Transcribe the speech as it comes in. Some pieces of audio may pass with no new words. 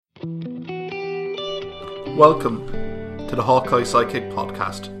Welcome to the Hawkeye Sidekick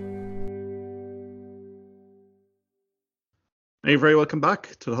podcast. You're very welcome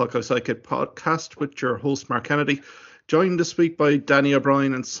back to the Hawkeye Sidekick podcast with your host Mark Kennedy, joined this week by Danny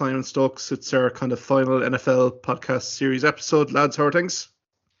O'Brien and Simon Stokes. It's our kind of final NFL podcast series episode. Lads, how are things?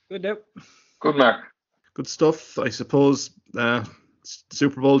 Good now. Good, Mark. Good stuff. I suppose the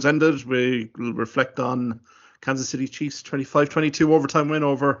Super Bowl's ended. We will reflect on Kansas City Chiefs 25-22 overtime win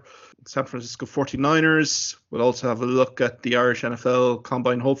over San Francisco 49ers. We'll also have a look at the Irish NFL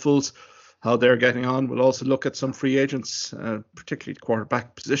Combine hopefuls, how they're getting on. We'll also look at some free agents, particularly the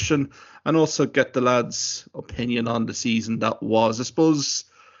quarterback position, and also get the lads' opinion on the season that was. I suppose,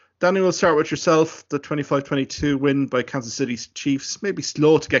 Danny, we'll start with yourself. The 25-22 win by Kansas City Chiefs, maybe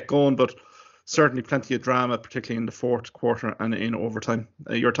slow to get going, but certainly plenty of drama, particularly in the fourth quarter and in overtime.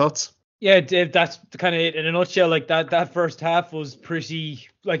 Your thoughts? Yeah, Dave, that's kind of it in a nutshell. Like that first half was pretty,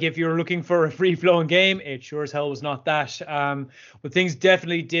 like if you're looking for a free-flowing game, it sure as hell was not that. But things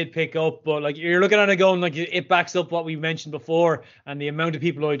definitely did pick up. But like you're looking at it going, like it backs up what we mentioned before, and the amount of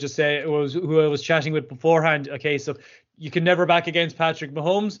people I just said who I was chatting with beforehand. Okay, so you can never back against Patrick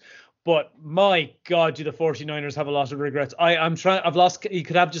Mahomes. But my God, do the 49ers have a lot of regrets. I've lost, you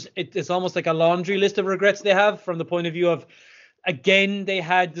could have it's almost like a laundry list of regrets they have from the point of view of, again, they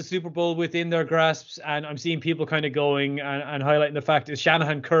had the Super Bowl within their grasps, and I'm seeing people kind of going and highlighting the fact is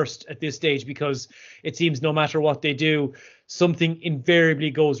Shanahan cursed at this stage because it seems no matter what they do, something invariably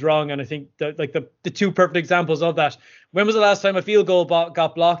goes wrong. And I think that like the two perfect examples of that. When was the last time a field goal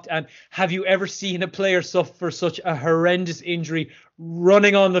got blocked? And have you ever seen a player suffer such a horrendous injury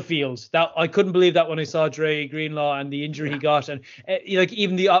running on the field? That I couldn't believe that when I saw Dre Greenlaw and the injury he got, and like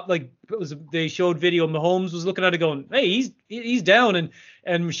even they showed video. Mahomes was looking at it going, "Hey, he's down,"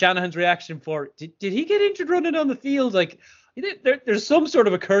 and Shanahan's reaction for did he get injured running on the field? Like there's some sort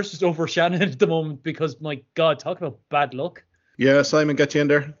of a curse just over Shanahan at the moment because my God, talk about bad luck. Yeah, Simon, get you in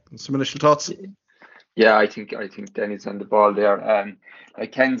there. Some initial thoughts. Yeah, I think Danny's on the ball there.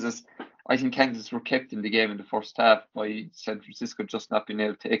 Kansas, I think Kansas were kept in the game in the first half by San Francisco just not being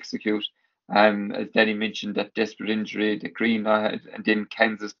able to execute. As Danny mentioned, that desperate injury that Greenlaw had, and then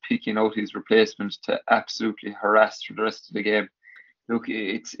Kansas picking out his replacement to absolutely harass for the rest of the game. Look,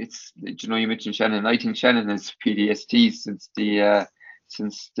 it's you mentioned Shannon. I think Shannon has PTSD since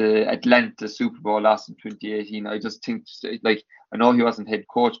the Atlanta Super Bowl loss in 2018. I just think, like, I know he wasn't head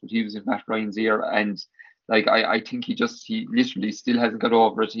coach, but he was in Matt Ryan's ear, and like I think he literally still hasn't got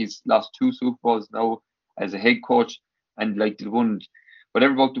over it. He's lost 2 Super Bowls now as a head coach, and like the one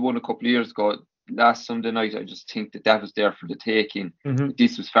a couple of years ago, last Sunday night, I just think that was there for the taking. Mm-hmm.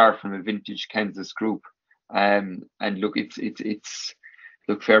 This was far from a vintage Kansas group, and look, it's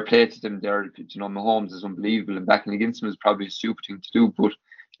look, fair play to them there. Mahomes is unbelievable, and backing against him is probably a stupid thing to do. But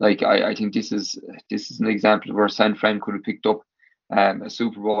like, I think this is an example of where San Fran could have picked up a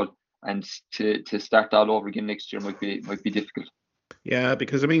Super Bowl, and to start all over again next year might be difficult. Yeah,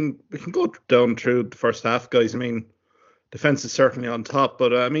 because I mean, we can go down through the first half, guys. I mean, defense is certainly on top,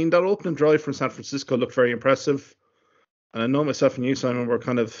 but I mean, that opening drive from San Francisco looked very impressive. And I know myself and you, Simon, were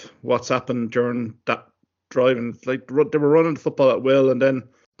kind of WhatsApping during that drive, and like they were running the football at will, and then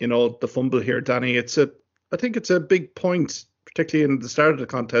the fumble here, Danny. I think it's a big point, particularly in the start of the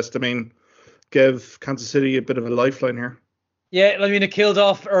contest. I mean, give Kansas City a bit of a lifeline here. Yeah, I mean, it killed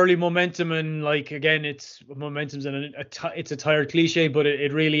off early momentum, and like again, it's momentum's it's a tired cliche, but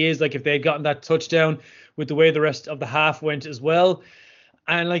it really is. Like if they had gotten that touchdown with the way the rest of the half went as well.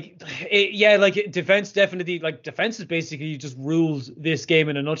 And defense has basically just ruled this game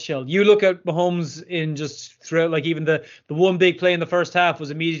in a nutshell. You look at Mahomes in just throughout, like even the one big play in the first half was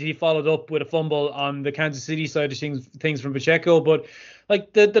immediately followed up with a fumble on the Kansas City side of things from Pacheco. But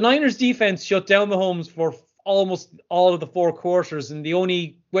like the Niners defense shut down Mahomes for almost all of the 4 quarters, and the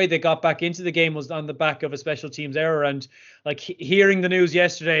only way they got back into the game was on the back of a special teams error. And like hearing the news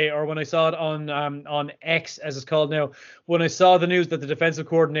yesterday, or when I saw it on X as it's called now, when I saw the news that the defensive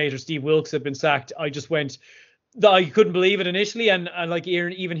coordinator Steve Wilks had been sacked, I just went, I couldn't believe it initially. And like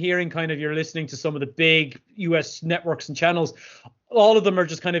even hearing kind of, you're listening to some of the big US networks and channels, all of them are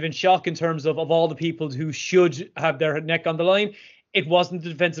just kind of in shock in terms of all the people who should have their neck on the line. It wasn't the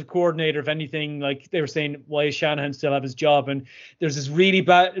defensive coordinator. If anything, like they were saying, why does Shanahan still have his job? And there's this really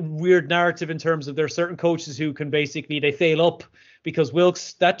weird narrative in terms of there are certain coaches who can basically, they fail up because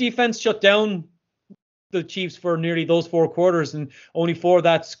Wilks, that defense shut down the Chiefs for nearly those 4 quarters, and only 4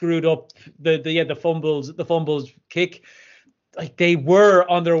 that screwed up the fumbles kick. Like they were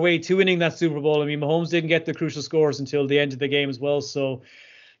on their way to winning that Super Bowl. I mean, Mahomes didn't get the crucial scores until the end of the game as well. So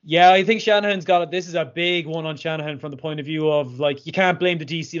Yeah, I think Shanahan's got it. This is a big one on Shanahan from the point of view of, like, you can't blame the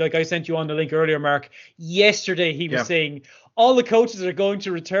DC. Like I sent you on the link earlier, Mark. Yesterday he was saying all the coaches are going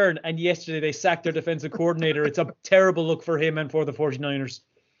to return, and yesterday they sacked their defensive coordinator. It's a terrible look for him and for the 49ers.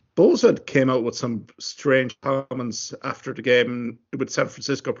 Bosa came out with some strange comments after the game with San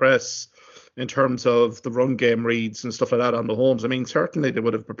Francisco press in terms of the run game reads and stuff like that on Mahomes. I mean, certainly they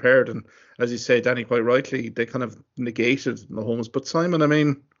would have prepared, and as you say, Danny, quite rightly, they kind of negated Mahomes. But Simon, I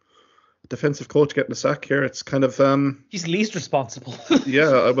mean, defensive coach getting a sack here, it's kind of he's least responsible. Yeah,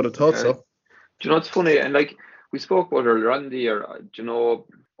 I would have thought so. Do you know what's funny? And like we spoke about earlier on the year, do you know,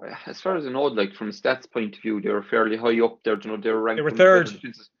 as far as I know, like from a stats point of view, they were fairly high up there. Do you know, they were ranked. They were third.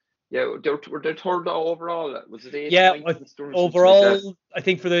 Yeah, were they third overall? Was it 8? Yeah, overall, I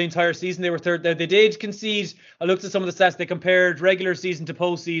think for the entire season they were third. They did concede. I looked at some of the stats. They compared regular season to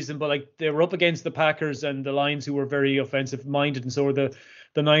postseason, but like they were up against the Packers and the Lions, who were very offensive minded, and so were the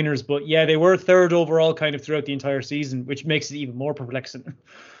Niners. But yeah, they were third overall kind of throughout the entire season, which makes it even more perplexing.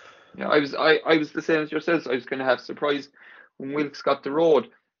 Yeah, I was the same as yourselves. I was kind of half surprised when Wilkes got the road.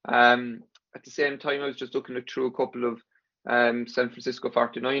 At the same time, I was just looking through a couple of San Francisco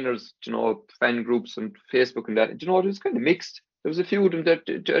 49ers, you know, fan groups and Facebook and that. You know, it was kind of mixed. There was a few of them that,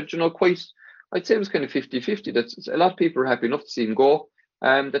 you know, I'd say it was kind of 50-50. That's a lot of people were happy enough to see him go.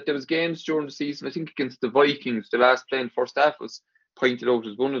 That there was games during the season, I think against the Vikings, the last play in first half was pointed out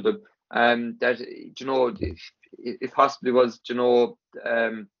as one of them. That, you know, it possibly was, you know,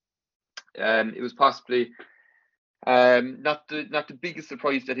 it was possibly not the biggest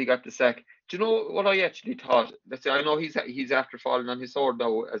surprise that he got the sack. Do you know what I actually thought? Let's say, I know he's after falling on his sword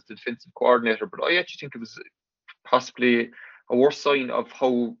now as the defensive coordinator, but I actually think it was possibly a worse sign of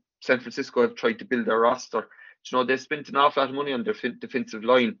how San Francisco have tried to build their roster. Do you know, they spent an awful lot of money on their defensive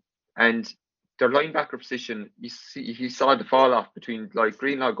line, and their linebacker position, you saw the fall off between, like,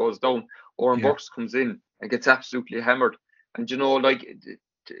 Greenlaw goes down, Oren Burks comes in and gets absolutely hammered. And, you know, like,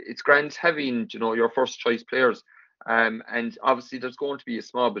 it's grand having, you know, your first choice players. And obviously there's going to be a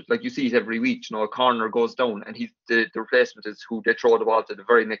small bit, like you see it every week, you know, a corner goes down and the replacement is who they throw the ball to the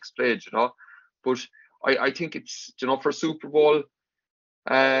very next play, you know. But I think it's, you know, for a Super Bowl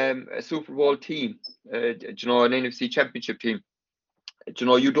team, you know, an NFC championship team, you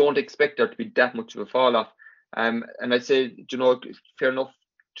know, you don't expect there to be that much of a fall off. And I'd say, you know, fair enough,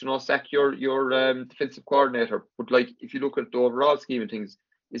 you know, sack your defensive coordinator. But like, if you look at the overall scheme of things,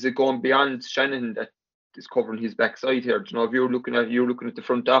 is it going beyond Shanahan that is covering his backside here? You know, if you're looking at the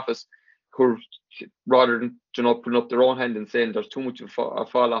front office, who, rather than, you know, putting up their own hand and saying there's too much of a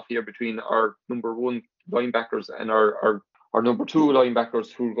fall off here between our number one linebackers and our number two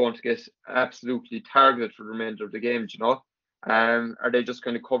linebackers, who are going to get absolutely targeted for the remainder of the game, you know, are they just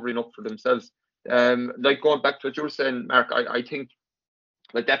kind of covering up for themselves? Like going back to what you were saying, Mark, I think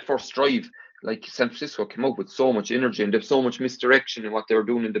like that first drive, like San Francisco came up with so much energy and there's so much misdirection in what they were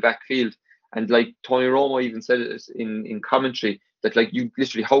doing in the backfield. And like Tony Romo even said it in commentary, that like, you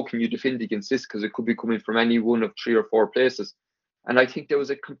literally, how can you defend against this? Because it could be coming from any one of 3 or 4 places. And I think there was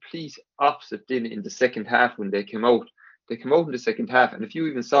a complete opposite then in the second half when they came out. They came out in the second half, and if you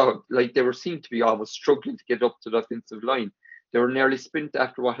even saw, like, they seemed to be almost struggling to get up to the offensive line. They were nearly sprint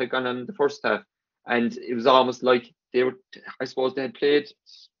after what had gone on in the first half. And it was almost like they had played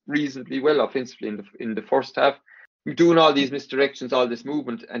reasonably well offensively in the first half. We're doing all these misdirections, all this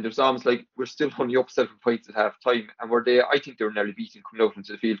movement, and it's almost like we're still only up 7 points at half time. And I think they were nearly beaten coming out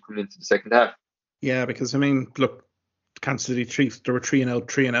into the field, coming into the second half. Yeah, because I mean, look, Kansas City Chiefs, they were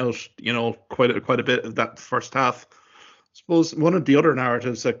 3-and-out, you know, quite a bit of that first half. I suppose one of the other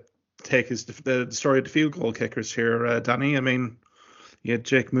narratives that take is the story of the field goal kickers here, Danny. I mean, you had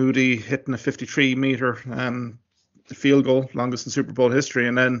Jake Moody hitting a 53-meter field goal, longest in Super Bowl history,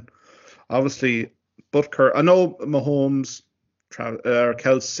 and then obviously Butker. I know Mahomes,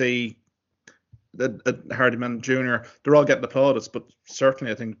 Kelsey, Hardiman Jr., they're all getting the plaudits, but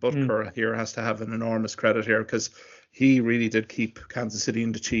certainly I think Butker here has to have an enormous credit here, because he really did keep Kansas City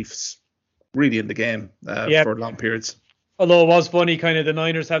and the Chiefs really in the game for long periods. Although it was funny, kind of, the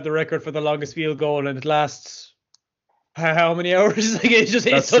Niners have the record for the longest field goal, and it lasts how many hours? Like,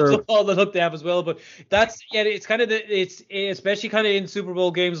 it's such a ball that look they have as well. But it's kind of it's especially kind of in Super Bowl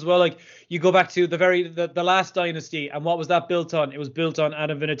games as well. Like, you go back to the last dynasty, and what was that built on? It was built on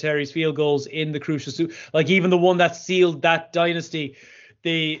Adam Vinatieri's field goals in the crucial, like, even the one that sealed that dynasty.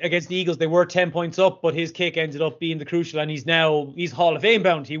 against the Eagles, they were 10 points up, but his kick ended up being the crucial, and he's Hall of Fame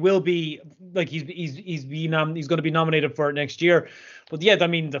bound. He will be, like, he's going to be nominated for it next year. But yeah, I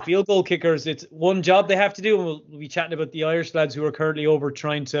mean, the field goal kickers, it's one job they have to do, and we'll be chatting about the Irish lads who are currently over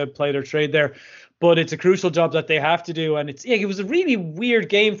trying to play their trade there. But it's a crucial job that they have to do, and it was a really weird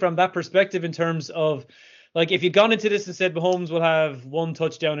game from that perspective in terms of, like, if you'd gone into this and said Mahomes will have one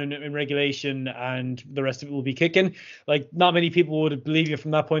touchdown in regulation and the rest of it will be kicking, like, not many people would believe you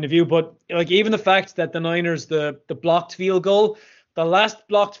from that point of view. But like, even the fact that the Niners, the blocked field goal, the last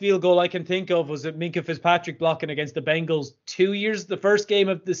blocked field goal I can think of was Minkah Fitzpatrick blocking against the Bengals 2 years, the first game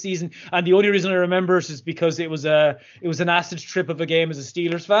of the season. And the only reason I remember it is because it was an acid trip of a game as a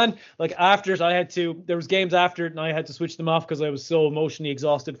Steelers fan. Like, after it, there was games after it and I had to switch them off because I was so emotionally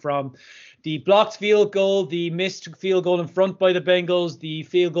exhausted from the blocked field goal, the missed field goal in front by the Bengals, the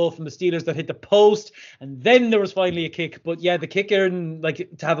field goal from the Steelers that hit the post, and then there was finally a kick. But yeah, the kicker, and like,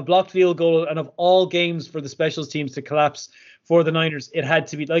 to have a blocked field goal, and of all games for the specials teams to collapse for the Niners, it had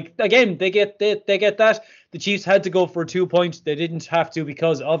to be, like, again, they get that. The Chiefs had to go for a 2 point. They didn't have to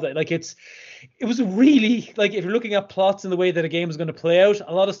because of it. Like, it was really, like, if you're looking at plots and the way that a game is going to play out,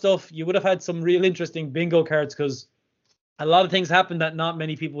 a lot of stuff, you would have had some real interesting bingo cards because a lot of things happened that not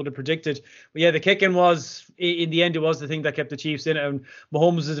many people would have predicted. But yeah, the kicking was, in the end, it was the thing that kept the Chiefs in it. And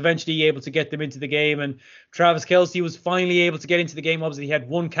Mahomes was eventually able to get them into the game. And Travis Kelce was finally able to get into the game. Obviously, he had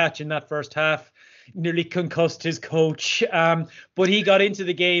one catch in that first half, nearly concussed his coach. But he got into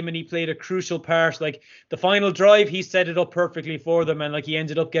the game and he played a crucial part. Like, the final drive, he set it up perfectly for them. And like, he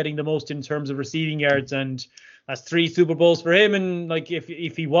ended up getting the most in terms of receiving yards. And that's 3 Super Bowls for him. And like, if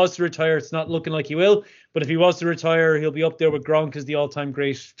he was to retire, it's not looking like he will. But if he was to retire, he'll be up there with Gronk as the all-time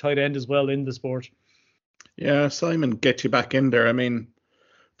great tight end as well in the sport. Yeah, Simon, get you back in there. I mean,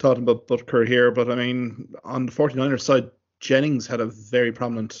 talking about Butker here, but I mean, on the 49ers side, Jennings had a very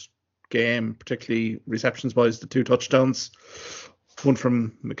prominent game, particularly receptions-wise, the 2 touchdowns, one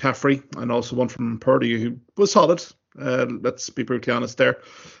from McCaffrey and also one from Purdy, who was solid. Let's be brutally honest there.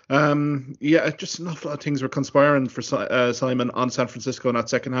 Yeah, just an awful lot of things were conspiring for Simon on San Francisco in that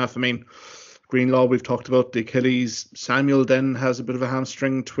second half. I mean, Greenlaw, we've talked about the Achilles. Samuel then has a bit of a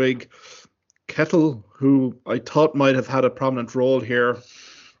hamstring twig. Kettle, who I thought might have had a prominent role here.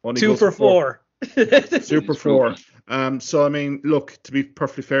 2 for 4. Super 4. So, I mean, look, to be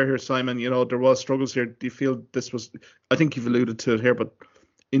perfectly fair here, Simon, you know, there was struggles here. Do you feel this was, I think you've alluded to it here, but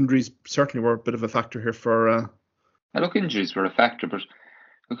injuries certainly were a bit of a factor here for... Look, injuries were a factor, but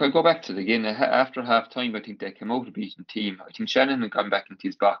look, I go back to it again. After half time, I think they came out a beaten team. I think Shannon had gone back into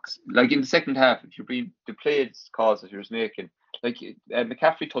his box. Like, in the second half, if you're being the plays calls that he was making, like,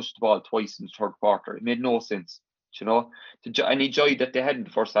 McCaffrey touched the ball twice in the third quarter. It made no sense, you know. Any joy that they had in the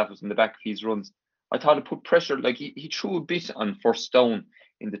first half was in the back of his runs. I thought it put pressure. Like, he threw a bit on first down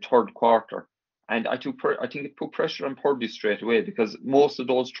in the third quarter, and I think it put pressure on Purdy straight away because most of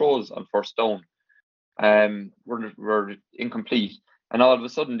those throws on first down were incomplete. And all of a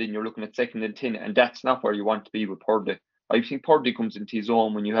sudden, then you're looking at 2nd and 10, and that's not where you want to be with Purdy. I think Purdy comes into his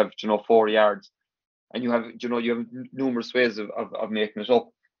own when you have, 4 yards, and you have, you have numerous ways of making it up.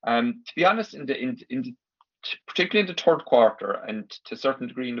 To be honest, particularly in the third quarter and to a certain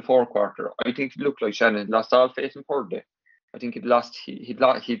degree in the fourth quarter, I think it looked like Shannon lost all faith in Purdy. I think he'd lost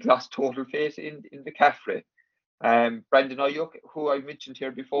total faith in McCaffrey. Brandon Ayuk, who I mentioned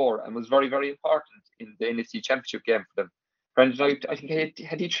here before and was very, very important in the NFC Championship game for them. Brandon Ayuk, I think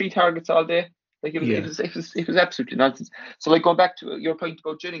had he 3 targets all day. Like, it was absolutely nonsense. So, like, going back to your point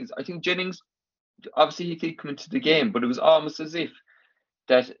about Jennings, I think Jennings, obviously he did come into the game, but it was almost as if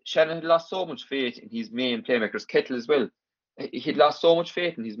that Shannon had lost so much faith in his main playmakers, Kettle as well. He'd lost so much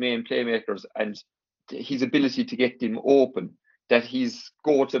faith in his main playmakers and his ability to get them open, that his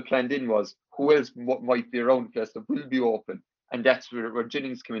go-to planned in was who else might be around the place that will be open, and that's where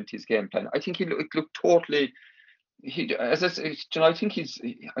Jennings came into his game plan. I think it looked totally. As I said, I think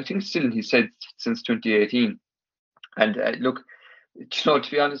still in his head since 2018, and look, to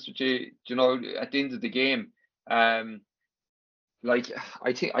be honest with you, at the end of the game, like,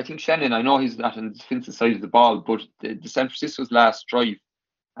 I think Shannon, I know he's not on the defensive side of the ball, but the San Francisco's last drive,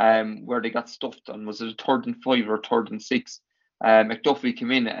 where they got stuffed on, was it a 3rd and 5 or 3rd and 6? McDuffie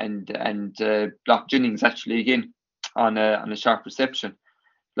came in and blocked Jennings actually again on a sharp reception.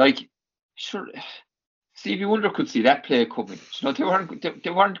 Like, sure, Stevie Wonder could see that play coming. They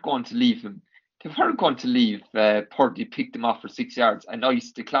weren't going to leave him. They weren't going to leave Purdy pick them off for 6 yards and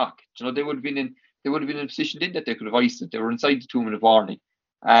ice the clock. They would have been in a position then that they could have iced it. They were inside the 2-minute warning,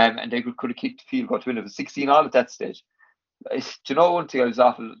 and they could have kicked the field goal to win. It was 16 all at that stage. One thing I was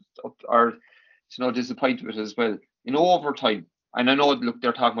awful disappointed with as well, in overtime, And I know, look,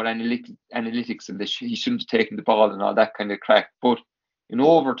 they're talking about analytics and he shouldn't have taken the ball and all that kind of crack. But in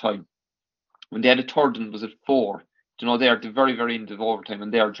overtime, when they had a third and was it 4, they are at the very, very end of overtime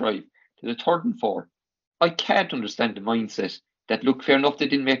and their drive. They had a third and 4. I can't understand the mindset that, look, fair enough, they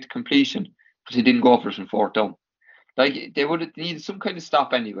didn't make the completion, but they didn't go for it in 4th down. Like, they would have needed some kind of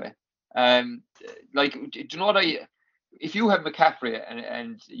stop anyway. Like, do you know what if you have McCaffrey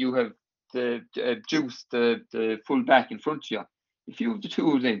and you have the Juice, the full back in front of you, if you have the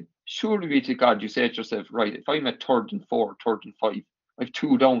two of them, surely be to God, you say to yourself, right, if I'm at 3rd and 4, 3rd and 5, I have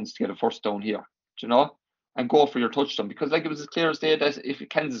 2 downs to get a first down here, and go for your touchdown. Because like it was as clear as day that if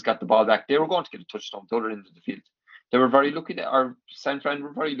Kansas got the ball back, they were going to get a touchdown the other end of the field. They were very lucky San Fran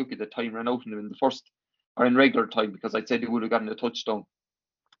were very lucky that time ran out in them in the first or in regular time, because I'd say they would have gotten a touchdown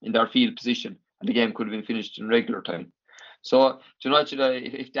in their field position and the game could have been finished in regular time. So,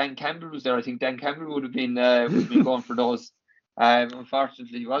 if Dan Campbell was there, I think Dan Campbell would have been going for those.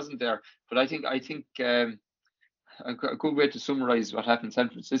 Unfortunately, he wasn't there. But I think a good way to summarize what happened in San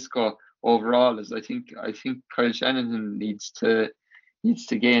Francisco overall is I think Kyle Shanahan needs to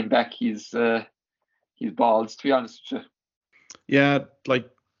gain back his balls, to be honest with you. Yeah, like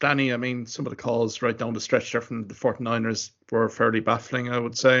Danny, I mean, some of the calls right down the stretch there from the 49ers were fairly baffling, I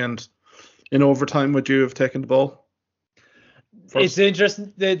would say. And in overtime, would you have taken the ball? It's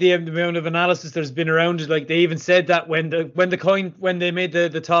interesting the amount of analysis there's been around it. Like, they even said that when they made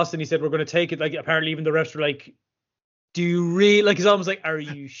the toss and he said we're going to take it, like, apparently even the refs were like, do you really, like, it's almost like, are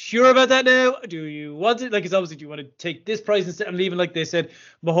you sure about that now? Do you want it? Like, it's obviously, do you want to take this price instead? And even like they said,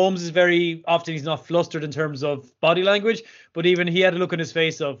 Mahomes is very often, he's not flustered in terms of body language, but even he had a look on his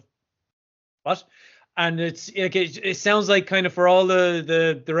face of what? And it's like, it sounds like kind of for all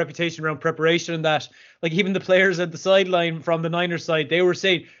the reputation around preparation and that, like, even the players at the sideline from the Niners side, they were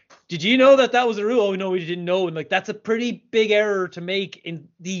saying, did you know that was a rule? Oh, no, we didn't know. And like, that's a pretty big error to make in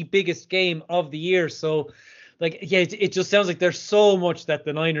the biggest game of the year. So, like, yeah, it just sounds like there's so much that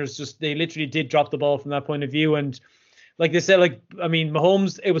the Niners they literally did drop the ball from that point of view. And like they said, like, I mean,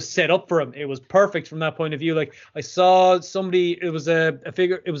 Mahomes, it was set up for him. It was perfect from that point of view. Like, I saw somebody, it was a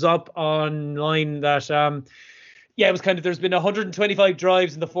figure, it was up online that, it was kind of, there's been 125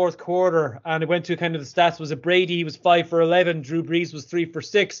 drives in the 4th quarter, and it went to kind of the stats. Was it Brady? He was 5 for 11. Drew Brees was 3 for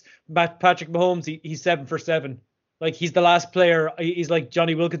 6. Patrick Mahomes, he's 7 for 7. Like, he's the last player. He's like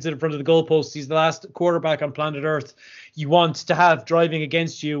Johnny Wilkinson in front of the goalposts. He's the last quarterback on planet Earth you want to have driving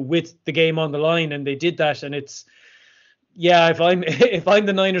against you with the game on the line, and they did that. And it's, yeah, if I'm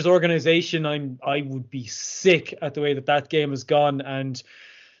the Niners organization, I would be sick at the way that game has gone. And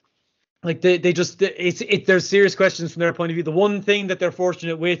like, there's serious questions from their point of view. The one thing that they're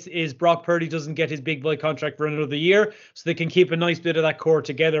fortunate with is Brock Purdy doesn't get his big boy contract for another year, so they can keep a nice bit of that core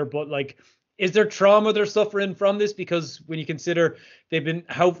together. But like, is there trauma they're suffering from this? Because when you consider between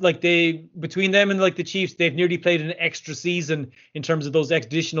them and like the Chiefs, they've nearly played an extra season in terms of those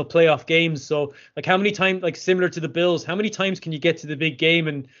additional playoff games. So like, how many times, like similar to the Bills, how many times can you get to the big game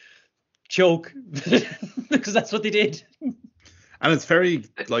and choke? Because that's what they did. And it's very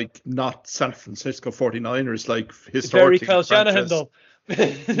like not San Francisco 49ers, like historically. Very Kyle Shanahan though.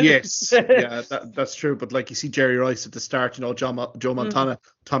 Yes, yeah, that's true. But like, you see Jerry Rice at the start, Joe Montana,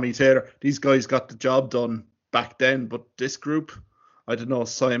 Tommy Taylor, these guys got the job done back then. But this group, I don't know,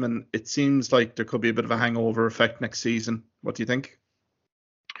 Simon, it seems like there could be a bit of a hangover effect next season. What do you think?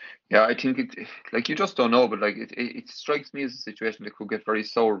 Yeah, I think it, like, you just don't know, but like it strikes me as a situation that could get very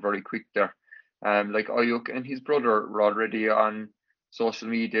sour very quick there. Like Ayuk and his brother were already on social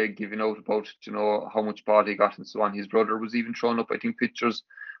media giving out about, how much ball he got and so on. His brother was even throwing up, I think, pictures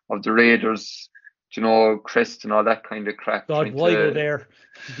of the Raiders, crest and all that kind of crap. God, why go there?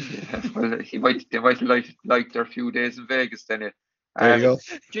 Yeah, well, they might like their few days in Vegas then. There you go.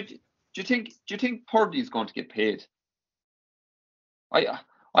 Do you think Purdy's going to get paid?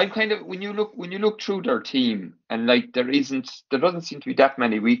 I kind of, when you look through their team, and like, there doesn't seem to be that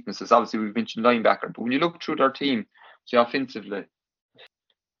many weaknesses. Obviously, we've mentioned linebacker, but when you look through their team, say offensively,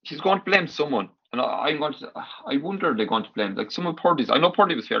 he's going to blame someone, and I wonder if they're going to blame, like, some of Purdy's. I know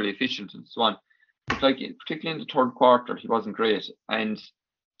Purdy was fairly efficient and so on, but like, particularly in the 3rd quarter, he wasn't great, and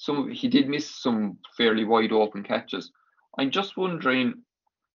he did miss some fairly wide open catches. I'm just wondering,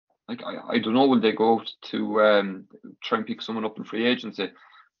 like, I don't know, will they go out to try and pick someone up in free agency?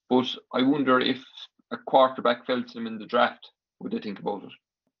 But I wonder if a quarterback fell to them in the draft, would they think about it?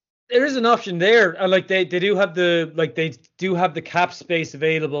 There is an option there, and like they do have the cap space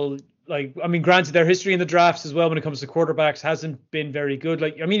available. Like, I mean, granted, their history in the drafts as well when it comes to quarterbacks hasn't been very good.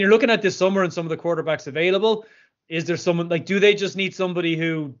 Like, I mean, you're looking at this summer and some of the quarterbacks available. Is there someone, like, do they just need somebody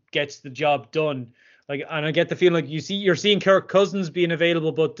who gets the job done? Like, and I get the feeling like you're seeing Kirk Cousins being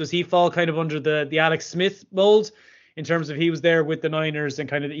available, but does he fall kind of under the Alex Smith mold in terms of he was there with the Niners and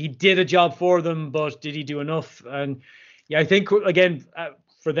kind of he did a job for them, but did he do enough? And yeah, I think again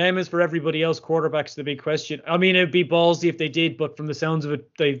for them as for everybody else, quarterback's the big question. I mean, it'd be ballsy if they did, but from the sounds of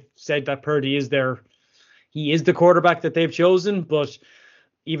it, they've said that Purdy is he is the quarterback that they've chosen, but.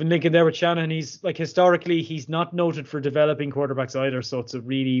 Even linking there with Shanahan, he's like historically he's not noted for developing quarterbacks either. So it's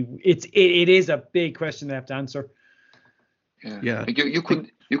it is a big question they have to answer. Yeah. Like you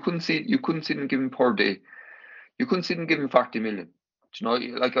couldn't see them giving Purdy. You couldn't see them giving 40 million. Do you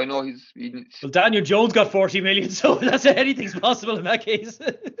know, like I know he's well, Daniel Jones got 40 million, so that's anything's possible in that case.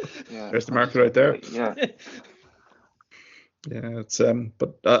 There's the market right there. Yeah. Yeah, it's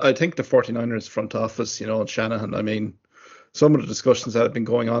but I think the 49ers front office, and Shanahan, I mean, some of the discussions that have been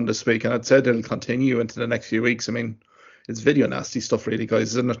going on this week, and I'd said it'll continue into the next few weeks. I mean, it's video nasty stuff really,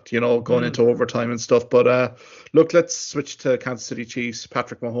 guys, isn't it? Going into overtime and stuff. But look, let's switch to Kansas City Chiefs.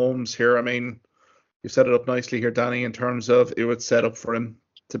 Patrick Mahomes here. I mean, you set it up nicely here, Danny, in terms of it would set up for him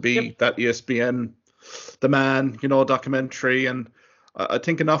to be that ESPN, the man, documentary. And I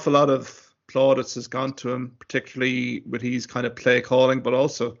think an awful lot of plaudits has gone to him, particularly with his kind of play calling, but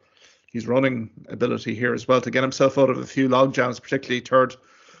also his running ability here as well to get himself out of a few log jams, particularly third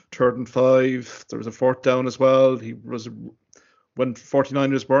and 5. There was a 4th down as well. When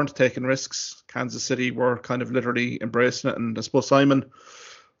 49ers weren't taking risks, Kansas City were kind of literally embracing it. And I suppose, Simon,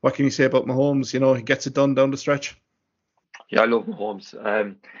 what can you say about Mahomes? He gets it done down the stretch. Yeah, I love Mahomes.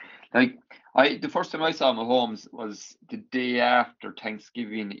 The first time I saw Mahomes was the day after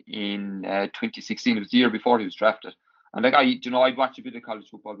Thanksgiving in 2016. It was the year before he was drafted. And I'd watch a bit of college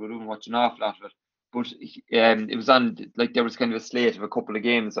football, but I wouldn't watch an awful lot of it. But it was on, there was kind of a slate of a couple of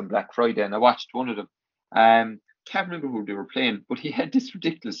games on Black Friday, and I watched one of them. Can't remember who they were playing, but he had this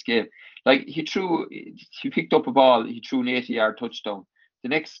ridiculous game. Like he picked up a ball, he threw an 80-yard touchdown. The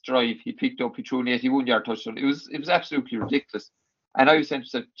next drive he threw an 81-yard touchdown. It was absolutely ridiculous. And I was saying to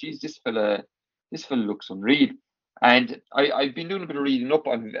myself, geez, this fella looks unreal. And I've been doing a bit of reading up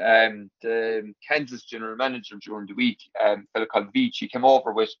on the Kansas general manager during the week, a fellow called Veach. He came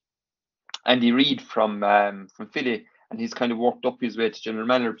over with Andy Reid from Philly, and he's kind of worked up his way to general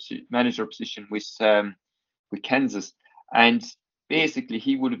manager position with Kansas. And basically,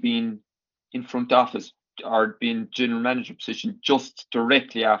 he would have been in front office or been general manager position just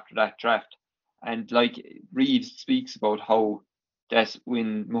directly after that draft. And like Reid speaks about how that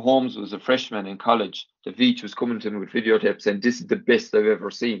when Mahomes was a freshman in college, the Veach was coming to him with videotapes saying, this is the best I've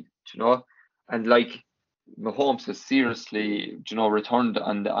ever seen, And like Mahomes has seriously, returned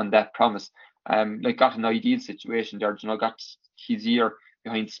on that promise. Got an ideal situation there, got his ear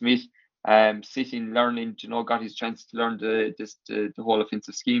behind Smith, sitting, learning, got his chance to learn the whole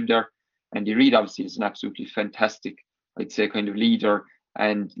offensive scheme there. And Reid obviously is an absolutely fantastic, I'd say, kind of leader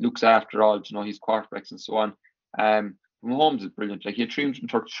and looks after all, his quarterbacks and so on. Mahomes is brilliant. Like he had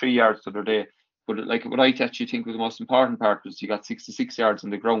 333 yards the other day, but like what I actually think was the most important part was he got 66 yards on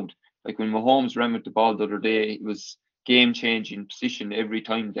the ground. Like when Mahomes ran with the ball the other day, it was game-changing position every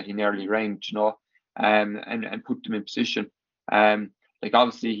time that he nearly ran, and put them in position. Like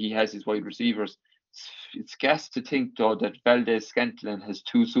obviously he has his wide receivers. It's gas to think though that Valdes-Scantling has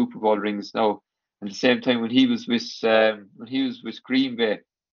 2 Super Bowl rings now. At the same time, when he was with Green Bay,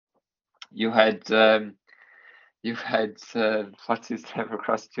 you had what's his name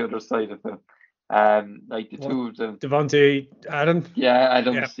across the other side of him, two of them. Devontae Adams. Yeah,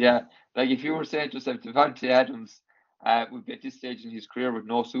 Adams. Yeah. Like if you were saying to yourself, Devontae Adams would be at this stage in his career with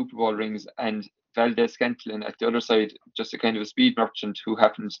no Super Bowl rings, and Valdes-Scantling at the other side, just a kind of a speed merchant who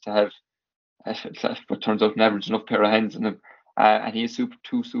happens to have what turns out an average enough pair of hands in him, and he has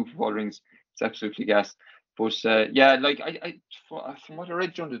 2 Super Bowl rings. It's absolutely gas. But from what I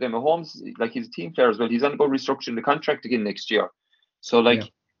read under them, Mahomes, like he's a team player as well. He's on about restructuring the contract again next year. So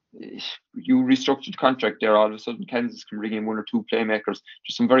you restructure the contract there, all of a sudden Kansas can bring in 1 or 2 playmakers.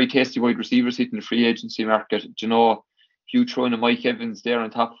 There's some very tasty wide receivers hitting the free agency market. If you throw in a Mike Evans there on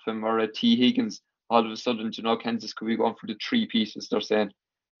top of him or a T Higgins, all of a sudden, Kansas could be going for the 3 pieces they're saying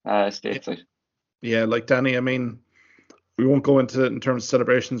stateside. Yeah, like Danny, I mean, we won't go into it in terms of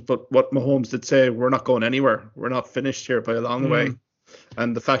celebrations, but what Mahomes did say, we're not going anywhere. We're not finished here by a long way.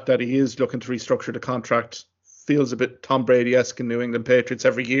 And the fact that he is looking to restructure the contract feels a bit Tom Brady-esque in New England Patriots.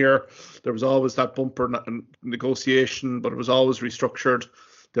 Every year, there was always that bumper negotiation, but it was always restructured.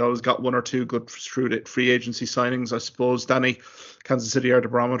 They always got 1 or 2 good free agency signings, I suppose. Danny, Kansas City are the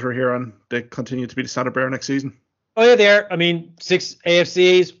barometer here, and they continue to be the standard bearer next season. Oh yeah, they are. I mean, 6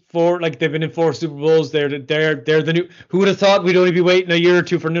 AFCs, 4, like they've been in 4 Super Bowls. They're the new. Who would have thought we'd only be waiting a year or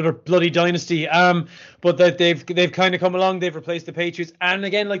two for another bloody dynasty? But that they've kind of come along. They've replaced the Patriots, and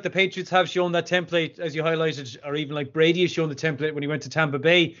again, like the Patriots have shown that template, as you highlighted, or even like Brady has shown the template when he went to Tampa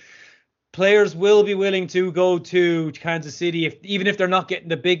Bay. Players will be willing to go to Kansas City even if they're not getting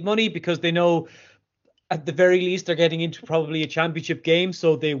the big money, because they know at the very least they're getting into probably a championship game,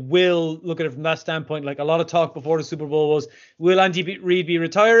 so they will look at it from that standpoint. Like a lot of talk before the Super Bowl was, will Andy Reid be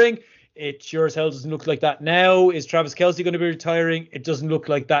retiring? It sure as hell doesn't look like that now. Is Travis Kelce going to be retiring? It doesn't look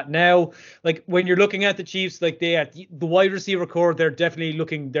like that now. Like when you're looking at the Chiefs, like they at the wide receiver core, they're definitely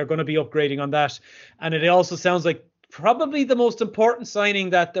they're going to be upgrading on that. And it also sounds like probably the most important signing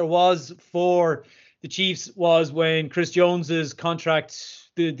that there was for the Chiefs was when Chris Jones's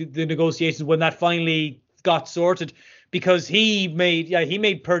contract, the negotiations, when that finally got sorted, because he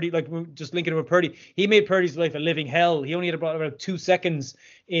made Purdy, like just linking him with Purdy, he made Purdy's life a living hell. He only had about 2 seconds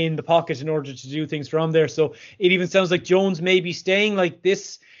in the pocket in order to do things from there. So it even sounds like Jones may be staying. Like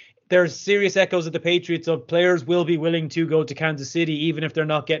this, there's serious echoes of the Patriots of players will be willing to go to Kansas City even if they're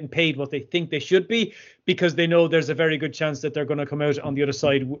not getting paid what they think they should be, because they know there's a very good chance that they're going to come out on the other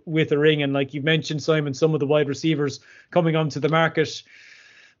side with a ring. And like you mentioned, Simon, some of the wide receivers coming onto the market,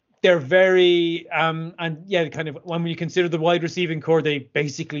 they're very and yeah, kind of when you consider the wide receiving core they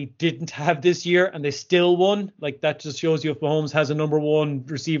basically didn't have this year and they still won. Like that just shows you if Mahomes has a number one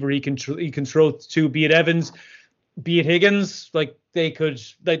receiver he can throw to, be it Evans, be it Higgins, like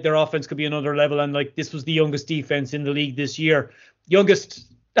their offense could be another level. And like this was the youngest defense in the league this year.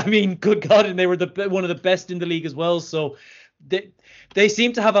 Youngest, I mean, good God, and they were one of the best in the league as well. So they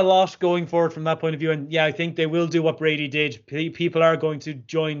seem to have a lot going forward from that point of view. And yeah, I think they will do what Brady did. People are going to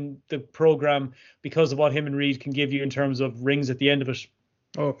join the program because of what him and Reid can give you in terms of rings at the end of it.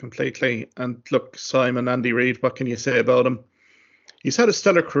 Oh, completely. And look, Simon, Andy Reid, what can you say about him? He's had a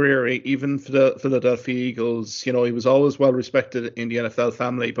stellar career, even for the Philadelphia Eagles. You know, he was always well respected in the NFL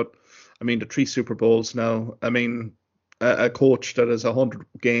family. But I mean, the 3 Super Bowls now. I mean, a coach that has 100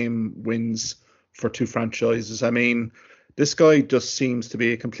 game wins for 2 franchises. I mean, this guy just seems to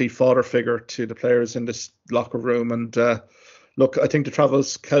be a complete father figure to the players in this locker room. And look, I think the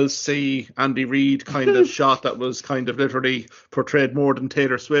Travis Kelce, Andy Reid kind of shot that was kind of literally portrayed more than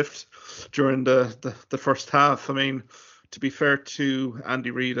Taylor Swift during the first half. I mean, to be fair to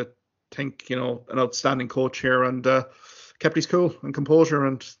Andy Reid, I think, you know, an outstanding coach here, and kept his cool and composure.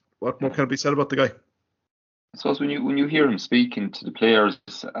 And what more can be said about the guy? I suppose when you hear him speaking to the players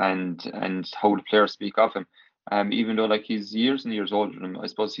and how the players speak of him, even though like he's years and years older than him, I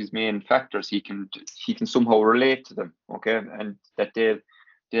suppose his main factors he can somehow relate to them, okay, and that they'll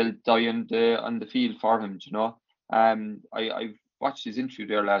die on the field for him, you know. I've watched his interview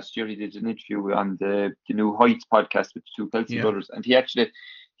there last year. He did an interview on the new Heights podcast with the 2 Kelce brothers, and he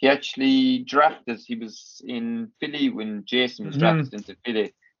actually drafted. He was in Philly when Jason was drafted into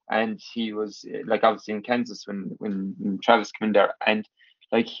Philly, and he was like obviously in Kansas when Travis came in there, and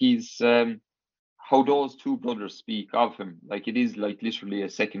like he's how those 2 brothers speak of him, like it is like literally a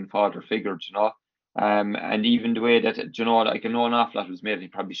second father figure, you know. And even the way that, you know, like I know an awful lot was made, he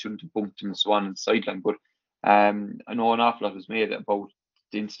probably shouldn't have bumped him and so on the sideline, but I know an awful lot was made about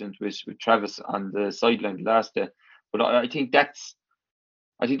the incident with Travis on the sideline last day. But I think that's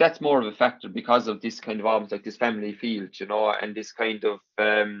more of a factor because of this kind of almost like this family feel, you know, and this kind of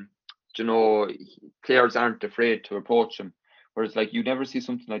you know, players aren't afraid to approach him. Whereas, like, you never see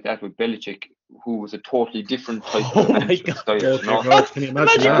something like that with Belichick, who was a totally different type of management style. You know? Can you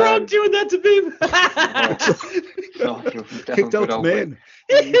imagine Gronk doing that to me? Kicked out the man.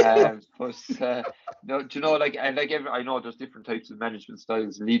 No, do you know, like, and like I know there's different types of management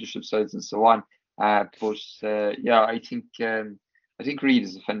styles and leadership styles and so on. Yeah, I think Reid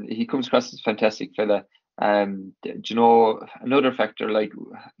he comes across as a fantastic fella. Do you know, another factor, like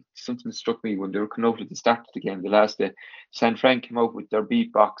something that struck me when they were coming out at the start of the game the last day, San Fran came out with their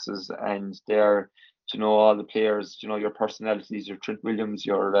beat boxes and their, you know, all the players, you know, your personalities, your Trent Williams,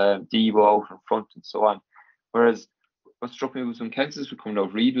 your Deebo out in front and so on. Whereas what struck me was when Kansas were coming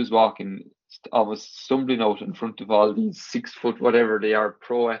out, Reid was walking, almost stumbling out in front of all these 6 foot whatever they are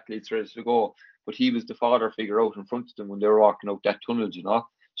pro athletes ready to go, but he was the father figure out in front of them when they were walking out that tunnel, you know.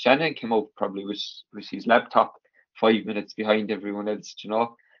 Shannon came out probably with his laptop 5 minutes behind everyone else, you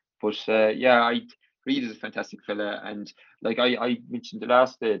know. But yeah, Reid is a fantastic fella, and like I mentioned the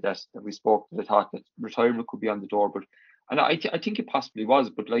last day that we spoke, that I thought that retirement could be on the door, but I think it possibly was,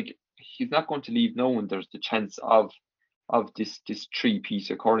 but like he's not going to leave now, and there's the chance of this 3-piece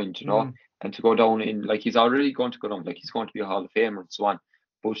occurring, you know, and to go down in, like, he's already going to go down, like he's going to be a Hall of Famer and so on.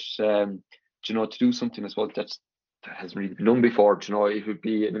 But you know, to do something as well that's that hasn't really been done before. You know, it would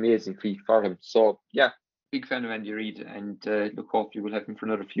be an amazing feat for him. So yeah, big fan of Andy Reid, and look, hopefully we'll have him for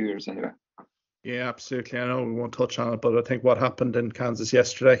another few years anyway. Yeah, absolutely. I know we won't touch on it, but I think what happened in Kansas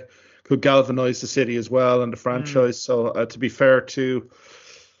yesterday could galvanise the city as well and the franchise. So to be fair to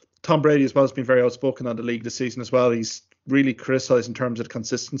Tom Brady as well, has been very outspoken on the league this season as well. He's really criticised in terms of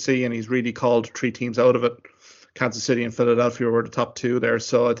consistency, and he's really called 3 teams out of it. Kansas City and Philadelphia were the top 2 there.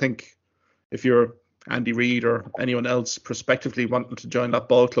 So I think if you're Andy Reid or anyone else prospectively wanting to join that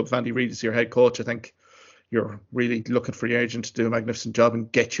ball club, if Andy Reid is your head coach, I think you're really looking for your agent to do a magnificent job and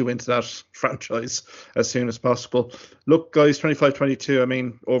get you into that franchise as soon as possible. Look, guys, 25-22, I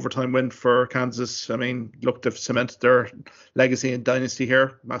mean, overtime win for Kansas. I mean, look, they've cemented their legacy and dynasty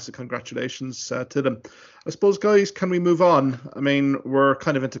here. Massive congratulations to them. I suppose, guys, can we move on? I mean, we're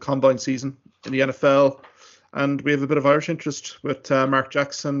kind of into combine season in the NFL, and we have a bit of Irish interest with Mark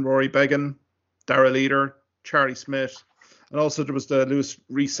Jackson, Rory Beggan, Darragh Leader, Charlie Smith, and also there was the Lewis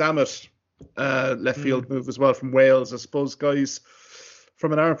Rees-Zammit left field move as well from Wales. I suppose, guys,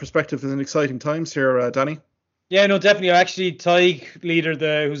 from an Ireland perspective, there's an exciting times here, Danny. Yeah, no, definitely. Actually, Tadhg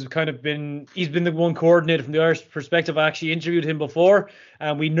Leader, who's kind of he's been the one coordinator from the Irish perspective. I actually interviewed him before,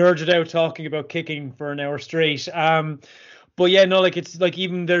 and we nerded out talking about kicking for an hour straight. But yeah, no, like it's like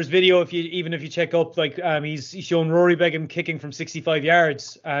even there's video if you check up, like he's shown Rory Beggan kicking from 65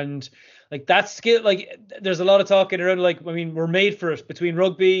 yards, and like that's skill. Like there's a lot of talking around. Like I mean, we're made for it between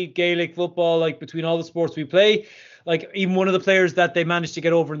rugby, Gaelic football, like between all the sports we play. Like even one of the players that they managed to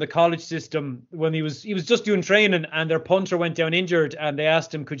get over in the college system when he was just doing training and their punter went down injured and they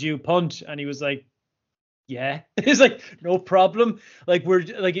asked him, could you punt? And he was like, yeah. It's like no problem. Like we're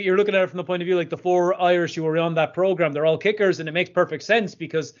like you're looking at it from the point of view like the 4 Irish who were on that program, they're all kickers, and it makes perfect sense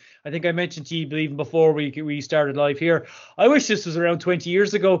because I think I mentioned to you even before we started live here, I wish this was around 20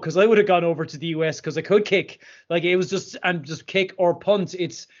 years ago because I would have gone over to the US because I could kick. Like it was just kick or punt.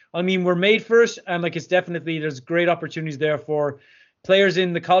 I mean, we're made for it, and like it's definitely there's great opportunities there for players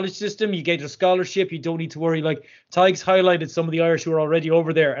in the college system. You get a scholarship. You don't need to worry. Like Tadhg's highlighted some of the Irish who are already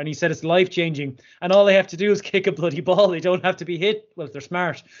over there, and he said it's life-changing. And all they have to do is kick a bloody ball. They don't have to be hit. Well, if they're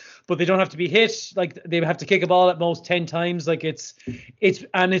smart, but they don't have to be hit. Like they have to kick a ball at most 10 times. Like it's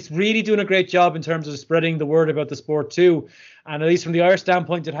really doing a great job in terms of spreading the word about the sport too. And at least from the Irish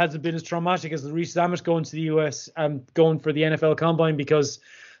standpoint, it hasn't been as traumatic as the Rees-Zammit going to the US and going for the NFL Combine because.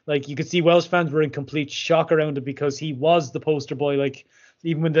 Like you could see Welsh fans were in complete shock around it because he was the poster boy. Like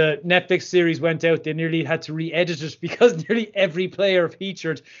even when the Netflix series went out, they nearly had to re-edit it because nearly every player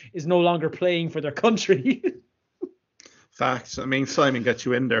featured is no longer playing for their country. Facts. I mean, Simon gets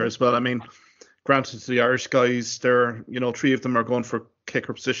you in there as well. I mean, granted to the Irish guys, they're 3 of them are going for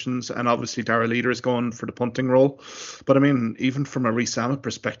kicker positions, and obviously Darragh Leader is going for the punting role. But I mean, even from a Rees-Zammit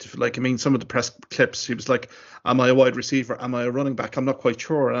perspective, like I mean, some of the press clips, he was like, "Am I a wide receiver? Am I a running back? I'm not quite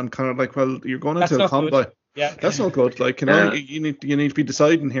sure." And I'm kind of like, "Well, you're going into a combine. Yeah, that's not good. Like you need to be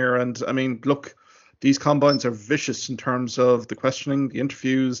deciding here." And I mean, look, these combines are vicious in terms of the questioning, the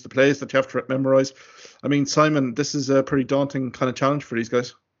interviews, the plays that you have to memorize. I mean, Simon, this is a pretty daunting kind of challenge for these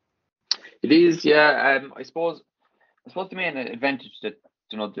guys. It is, yeah. I suppose the main advantage that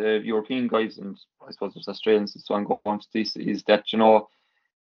the European guys and I suppose there's Australians and so on going to this is that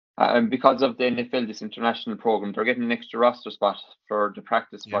because of the NFL, this international program, they're getting an extra roster spot for the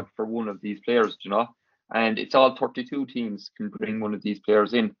practice squad for one of these players, and it's all 32 teams can bring one of these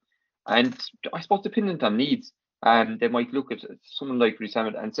players in, and I suppose dependent on needs, they might look at someone like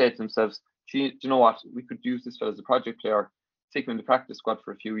Rees-Zammit and say to themselves, do you know what, we could use this fellow as a project player. Take him in the practice squad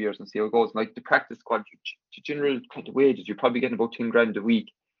for a few years and see how it goes. Like the practice squad, general kind of wages, you're probably getting about 10 grand a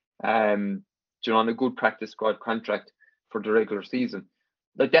week, on a good practice squad contract for the regular season.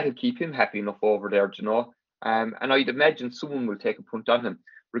 Like that'll keep him happy enough over there, and I'd imagine someone will take a punt on him.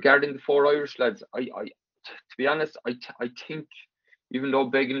 Regarding the 4 Irish lads, I to be honest, I think even though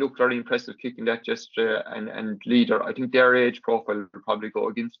Beggan looked very impressive kicking that gesture and Leader, I think their age profile will probably go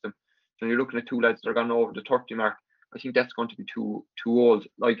against them. So you're looking at 2 lads that are gone over the 30 mark. I think that's going to be too old.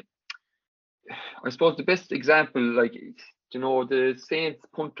 Like, I suppose the best example, like, the Saints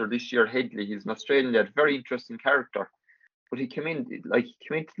punter this year, Headley, he's an Australian lad, very interesting character. But he came into the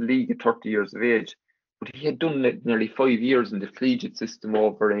league at 30 years of age. But he had done nearly 5 years in the collegiate system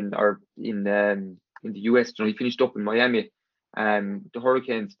over in the US. He finished up in Miami, the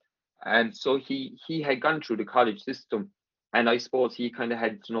Hurricanes. And so he had gone through the college system. And I suppose he kind of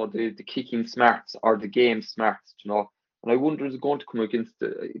had, the kicking smarts or the game smarts, And I wonder is it going to come against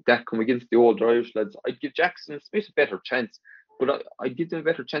the older Irish lads. I'd give Jackson Smith a better chance, but I'd give them a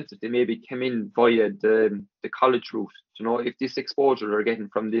better chance if they maybe came in via the college route. If this exposure they're getting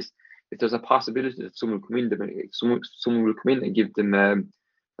from this if there's a possibility that someone will come in and give them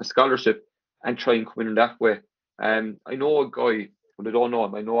a scholarship and try and come in that way. I know a guy, but I don't know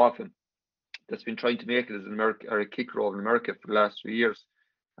him. I know of him that's been trying to make it as an America or a kicker over in America for the last 3 years.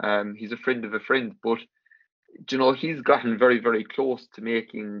 He's a friend of a friend, but he's gotten very, very close to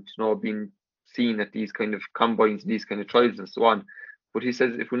making, being seen at these kind of combines, these kind of trials and so on. But he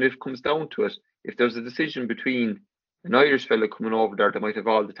says when it comes down to it, if there's a decision between an Irish fella coming over there that might have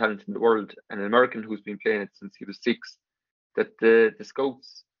all the talent in the world and an American who's been playing it since he was 6, that the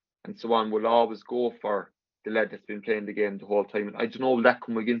scouts and so on will always go for the lad that's been playing the game the whole time. And I don't know, will that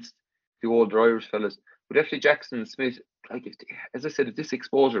come against the older Irish fellas? But definitely Jackson and Smith, like as I said, if this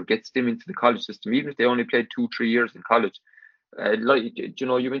exposure gets them into the college system, even if they only played 2-3 years in college,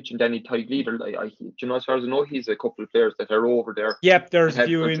 you mentioned Danny Tygleader. As far as I know, he's a couple of players that are over there. Yep, there's a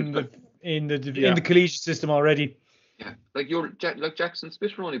few in the collegiate system already. Yeah, like Jackson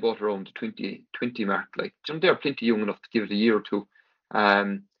Smith were only bought around the 20 mark. Like, they're plenty young enough to give it a year or two.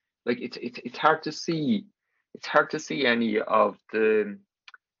 It's hard to see. It's hard to see any of the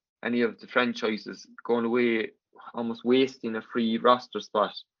franchises going away, almost wasting a free roster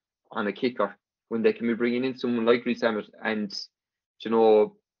spot on a kicker when they can be bringing in someone like Rhys Emmett and,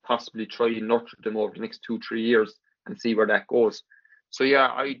 possibly try and nurture them over the next 2-3 years and see where that goes. So yeah,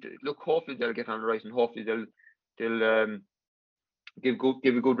 hopefully they'll get on right and hopefully they'll give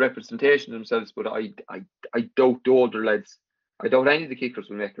a good representation of themselves. But I doubt the older lads. I doubt any of the kickers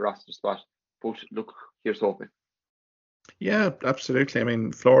will make the roster spot. But look, here's hoping. Yeah, absolutely. I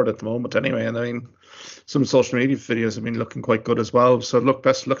mean, Florida at the moment anyway, and I mean, some social media videos have been looking quite good as well. So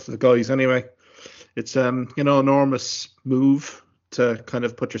best luck to the guys anyway. It's enormous move to kind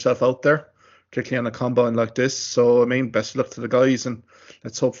of put yourself out there, particularly on a combine like this. So I mean, best luck to the guys, and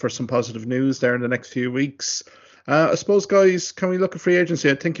let's hope for some positive news there in the next few weeks. I suppose, guys, can we look at free agency?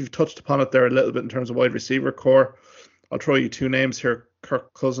 I think you've touched upon it there a little bit in terms of wide receiver core. I'll throw you 2 names here,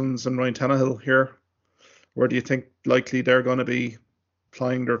 Kirk Cousins and Ryan Tannehill here. Where do you think likely they're going to be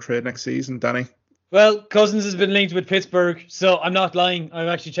plying their trade next season, Danny? Well, Cousins has been linked with Pittsburgh, so I'm not lying. I've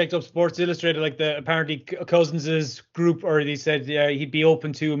actually checked up Sports Illustrated, apparently Cousins' group already said he'd be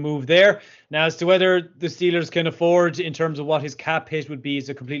open to a move there. Now, as to whether the Steelers can afford in terms of what his cap hit would be is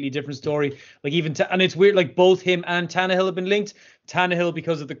a completely different story. And it's weird, like both him and Tannehill have been linked. Tannehill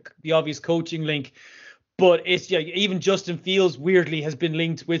because of the obvious coaching link. But even Justin Fields weirdly has been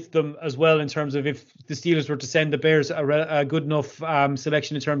linked with them as well in terms of if the Steelers were to send the Bears a good enough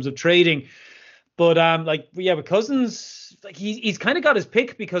selection in terms of trading. But with Cousins, he's kind of got his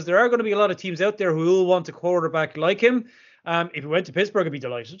pick because there are going to be a lot of teams out there who will want a quarterback like him. If he went to Pittsburgh, I'd be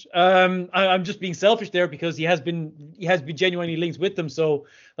delighted. I'm just being selfish there because he has been genuinely linked with them. So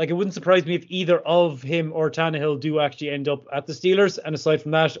it wouldn't surprise me if either of him or Tannehill do actually end up at the Steelers. And aside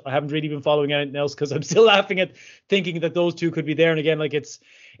from that, I haven't really been following anything else because I'm still laughing at thinking that those two could be there. And again, it's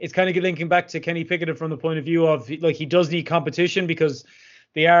kind of linking back to Kenny Pickett from the point of view of he does need competition because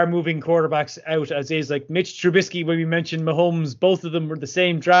they are moving quarterbacks out as is. Like Mitch Trubisky, when we mentioned Mahomes, both of them were the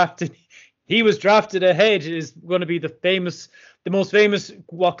same draft. He was drafted ahead, is going to be the most famous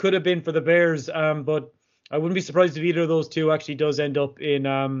what could have been for the Bears. But I wouldn't be surprised if either of those two actually does end up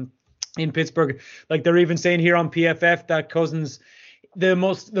in Pittsburgh. Like they're even saying here on PFF that Cousins,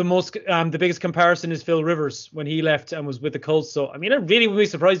 the biggest comparison is Phil Rivers when he left and was with the Colts. So I mean, I really would be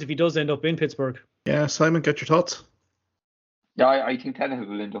surprised if he does end up in Pittsburgh. Yeah, Simon, get your thoughts. Yeah, I think Tannehill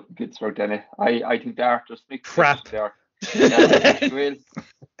will end up in Pittsburgh, Danny. I think the Arthur Smith crap there. I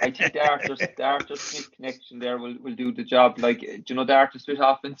think the Arthur Smith connection there will do the job. The Arthur Smith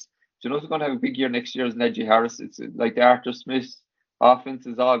offense, who's going to have a big year next year is Najee Harris. It's like the Arthur Smith offense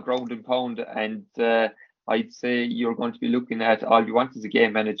is all ground and pound, and I'd say you're going to be looking at all you want as a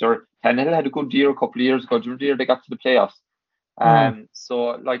game manager. Tannehill had a good year a couple of years ago. Do you remember the year they got to the playoffs?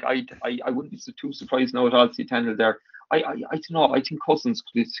 So I wouldn't be too surprised now at all to see Tannehill there. I don't know. I think Cousins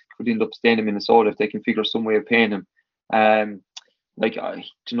could end up staying in Minnesota if they can figure some way of paying him. The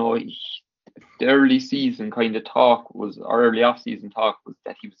early season kind of talk was, or early off season talk was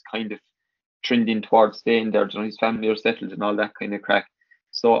that he was kind of trending towards staying there. His family are settled and all that kind of crack.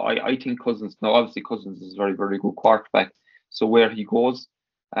 So I think Cousins. Now obviously Cousins is a very, very good quarterback. So where he goes,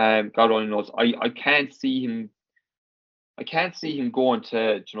 God only knows. I can't see him. I can't see him going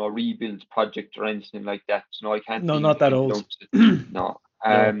to, a rebuild project or anything like that. I can't. No, not that old. No.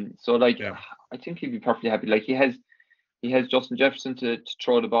 I think he'd be perfectly happy. He has Justin Jefferson to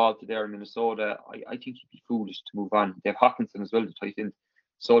throw the ball to there in Minnesota. I think he'd be foolish to move on. They have Hawkinson as well to tight end.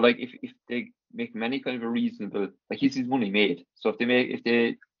 So if they make him any kind of a reasonable, he's his money made. So if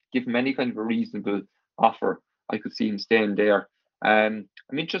they give him any kind of a reasonable offer, I could see him staying there.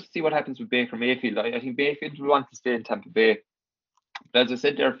 I'm interested to see what happens with Baker Mayfield. I think Mayfield will want to stay in Tampa Bay. But as I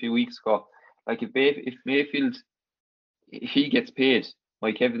said there a few weeks ago, like if Mayfield, if he gets paid,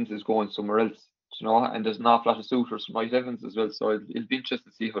 Mike Evans is going somewhere else, and there's an awful lot of suitors for Mike Evans as well. So it'll be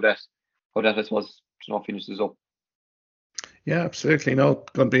interesting to see how that I suppose finishes up. Yeah, absolutely. No,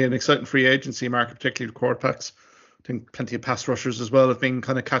 going to be an exciting free agency market, particularly the quarterbacks. I think plenty of pass rushers as well have been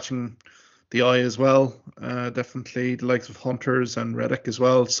kind of catching the eye as well. Definitely the likes of Hunters and Reddick as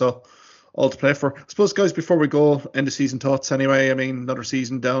well. So all to play for. I suppose, guys, before we go, end of season thoughts anyway. I mean, another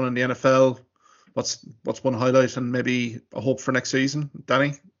season down in the NFL. What's one highlight and maybe a hope for next season,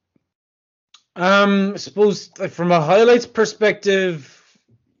 Danny? I suppose from a highlights perspective,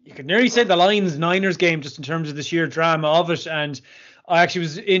 you could nearly say the Lions-Niners game just in terms of the sheer drama of it. And I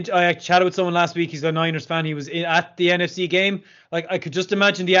chatted with someone last week. He's a Niners fan. He was at the NFC game. Like, I could just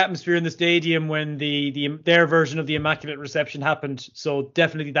imagine the atmosphere in the stadium when their version of the Immaculate Reception happened. So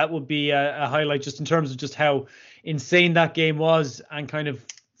definitely that would be a highlight just in terms of just how insane that game was, and kind of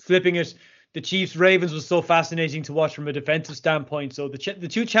flipping it. The Chiefs-Ravens was so fascinating to watch from a defensive standpoint. So the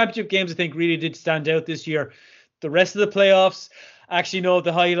two championship games, I think, really did stand out this year. The rest of the playoffs, actually, no,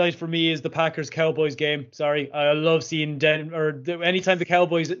 the highlight for me is the Packers-Cowboys game. Sorry, I love seeing anytime the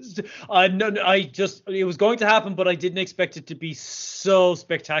Cowboys. It was going to happen, but I didn't expect it to be so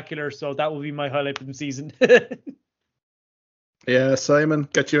spectacular. So that will be my highlight for the season. Yeah, Simon,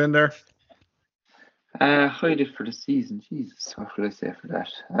 get you in there. Highlight for the season. Jesus, what could I say for that?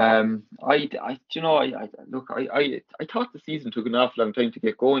 I thought the season took an awful long time to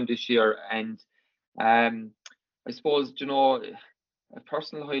get going this year, and I suppose, a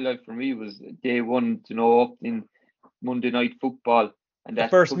personal highlight for me was day one, up in Monday Night Football, and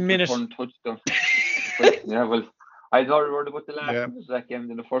that first minute touchdown. Yeah, well, I'd already heard about the last minute of that game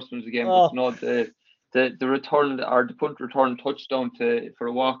than the first minute of the game, but the return or the punt return touchdown for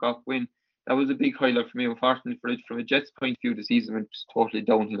a walk-off win, that was a big highlight for me. Unfortunately, from a Jets point of view, the season went totally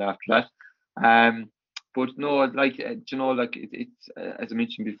downhill after that. But no, it's as I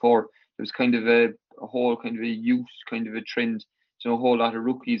mentioned before, there was kind of a whole kind of a youth kind of a trend. A whole lot of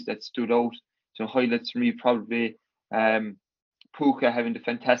rookies that stood out. Highlights for me probably Puka having the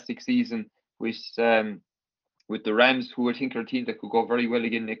fantastic season with the Rams, who I think are a team that could go very well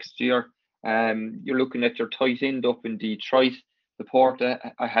again next year. You're looking at your tight end up in Detroit,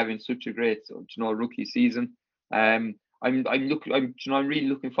 Laporta are having such a great rookie season. I'm really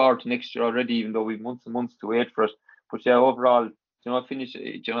looking forward to next year already, even though we've months and months to wait for it. But yeah, overall, I finished.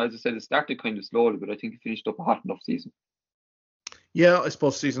 As I said, it started kind of slowly, but I think it finished up a hot enough season. Yeah, I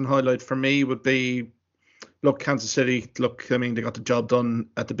suppose season highlight for me would be, Kansas City. I mean, they got the job done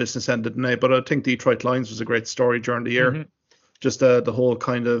at the business end of the day, but I think Detroit Lions was a great story during the year. Mm-hmm. Just the whole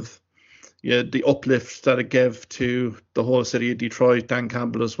kind of, the uplift that it gave to the whole city of Detroit, Dan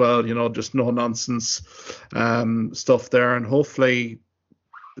Campbell as well, just no nonsense stuff there. And hopefully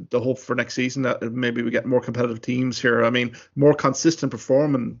the hope for next season that maybe we get more competitive teams here. I mean, more consistent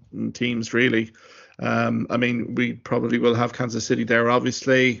performing teams, really. I mean, we probably will have Kansas City there,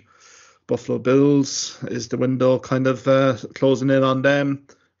 obviously. Buffalo Bills is the window kind of closing in on them.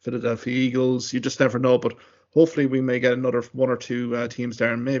 Philadelphia Eagles, you just never know. But hopefully we may get another one or two teams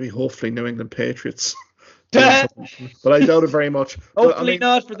there, and maybe hopefully New England Patriots. But I doubt it very much. Hopefully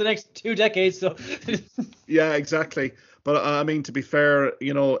not for the next 2 decades. So. Yeah, exactly. But I mean, to be fair,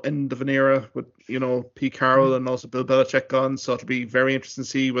 end of an era with, Pete Carroll and also Bill Belichick gone. So it'll be very interesting to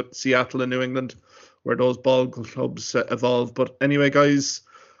see with Seattle and New England where those ball clubs evolve. But anyway, guys,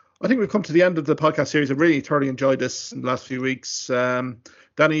 I think we've come to the end of the podcast series. I've really thoroughly enjoyed this in the last few weeks.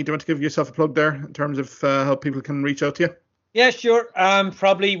 Danny, do you want to give yourself a plug there in terms of how people can reach out to you? Yeah, sure.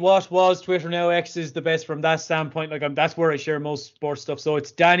 Probably what was Twitter, now X, is the best from that standpoint. That's where I share most sports stuff. So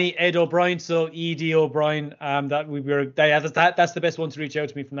it's Danny Ed O'Brien, so ED O'Brien. That's the best one to reach out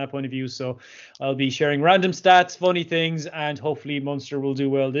to me from that point of view. So I'll be sharing random stats, funny things, and hopefully Munster will do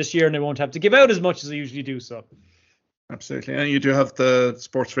well this year, and I won't have to give out as much as I usually do. So. Absolutely, and you do have the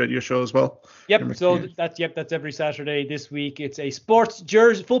sports radio show as well. Yep. So that's every Saturday. This week it's a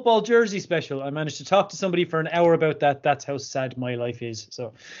football jersey special. I managed to talk to somebody for an hour about that. That's how sad my life is.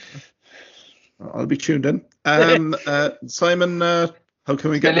 So I'll be tuned in. Simon, how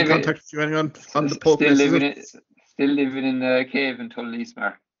can we get in contact with you? Anyone on the podcast? Still living in a cave in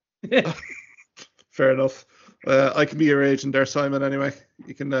Tulleysmore. Fair enough. I can be your agent there, Simon. Anyway,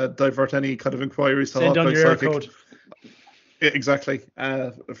 you can divert any kind of inquiries to Send on your Psychic. Code. Exactly,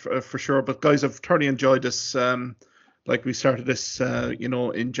 for sure. But guys, I've thoroughly enjoyed this. Like we started this,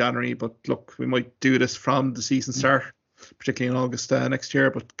 in January, but look, we might do this from the season start, particularly in August next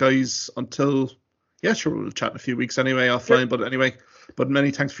year. But guys, we'll chat in a few weeks anyway offline. Sure. But anyway, But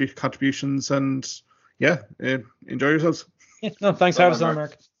many thanks for your contributions, and enjoy yourselves. No, thanks for having us on,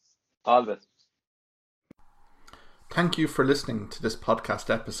 Mark. All the best. Thank you for listening to this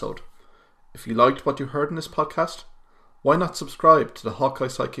podcast episode. If you liked what you heard in this podcast, why not subscribe to the Hawkeye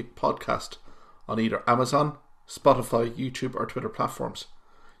Sidekick podcast on either Amazon, Spotify, YouTube or Twitter platforms.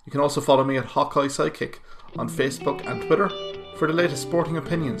 You can also follow me at Hawkeye Sidekick on Facebook and Twitter for the latest sporting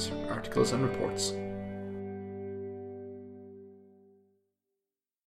opinions, articles and reports.